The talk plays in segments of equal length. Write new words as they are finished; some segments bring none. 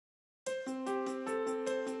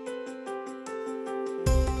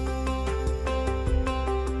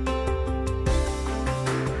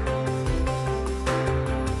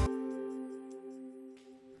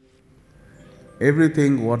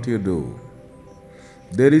everything what you do,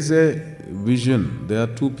 there is a vision. There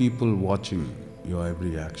are two people watching your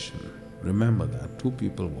every action. Remember that, two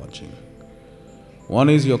people watching. One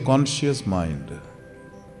is your conscious mind,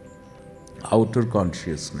 outer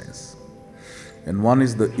consciousness, and one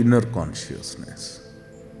is the inner consciousness.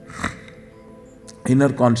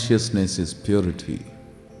 Inner consciousness is purity.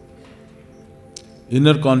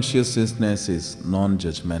 Inner consciousness is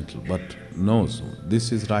non-judgmental, but knows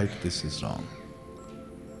this is right, this is wrong.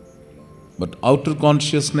 But outer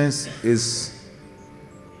consciousness is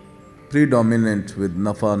predominant with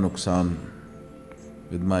nafa nuksan,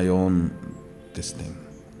 with my own this thing.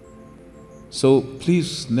 So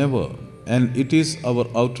please never, and it is our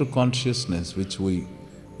outer consciousness which we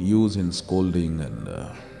use in scolding and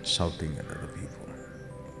shouting at other people.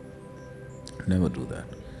 Never do that.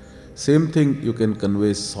 Same thing you can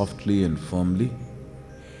convey softly and firmly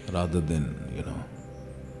rather than,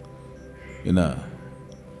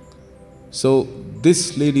 So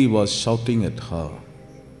this lady was shouting at her.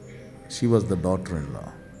 She was the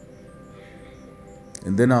daughter-in-law.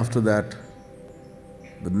 And then after that,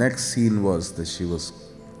 the next scene was that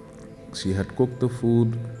she had cooked the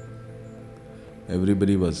food,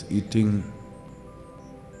 everybody was eating,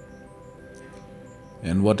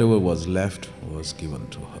 and whatever was left was given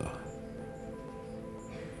to her.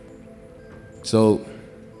 So,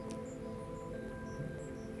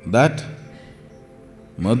 that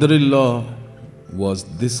mother-in-law was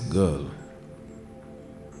this girl,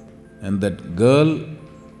 and that girl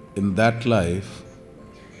in that life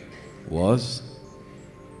was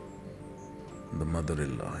the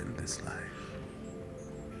mother-in-law in this life.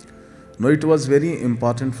 Now it was very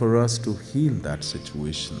important for us to heal that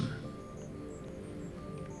situation.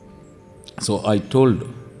 So I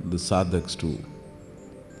told the sadhaks to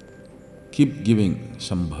keep giving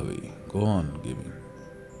Shambhavi, go on giving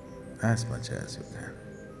as much as you can.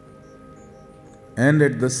 And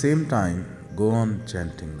at the same time, go on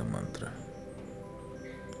chanting the mantra.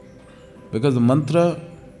 Because the mantra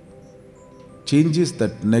changes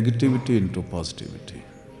that negativity into positivity.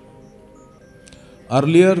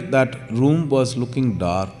 Earlier, that room was looking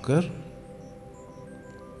darker,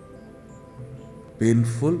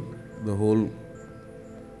 painful, the whole.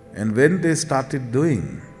 And when they started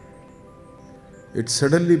doing, it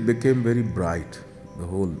suddenly became very bright. The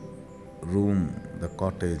whole room, the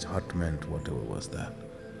cottage, hutment, whatever was that,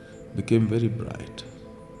 became very bright.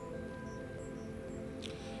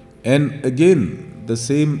 And again, the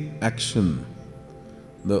same action.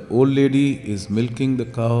 The old lady is milking the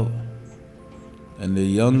cow, and a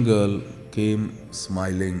young girl came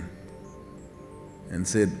smiling and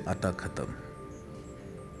said, "Atta khatam."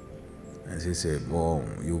 And she said, "Oh,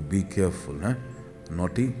 you be careful, huh?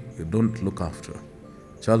 Naughty, you don't look after.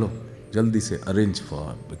 Chalo, jaldi se arrange for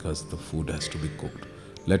her because the food has to be cooked.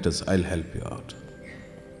 Let us, I'll help you out."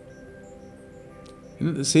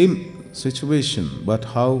 In the same situation, but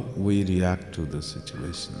how we react to the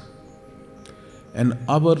situation. And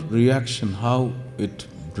our reaction, how it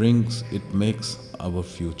makes our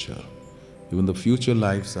future. Even the future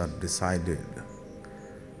lives are decided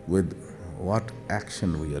with what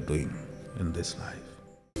action we are doing in this life.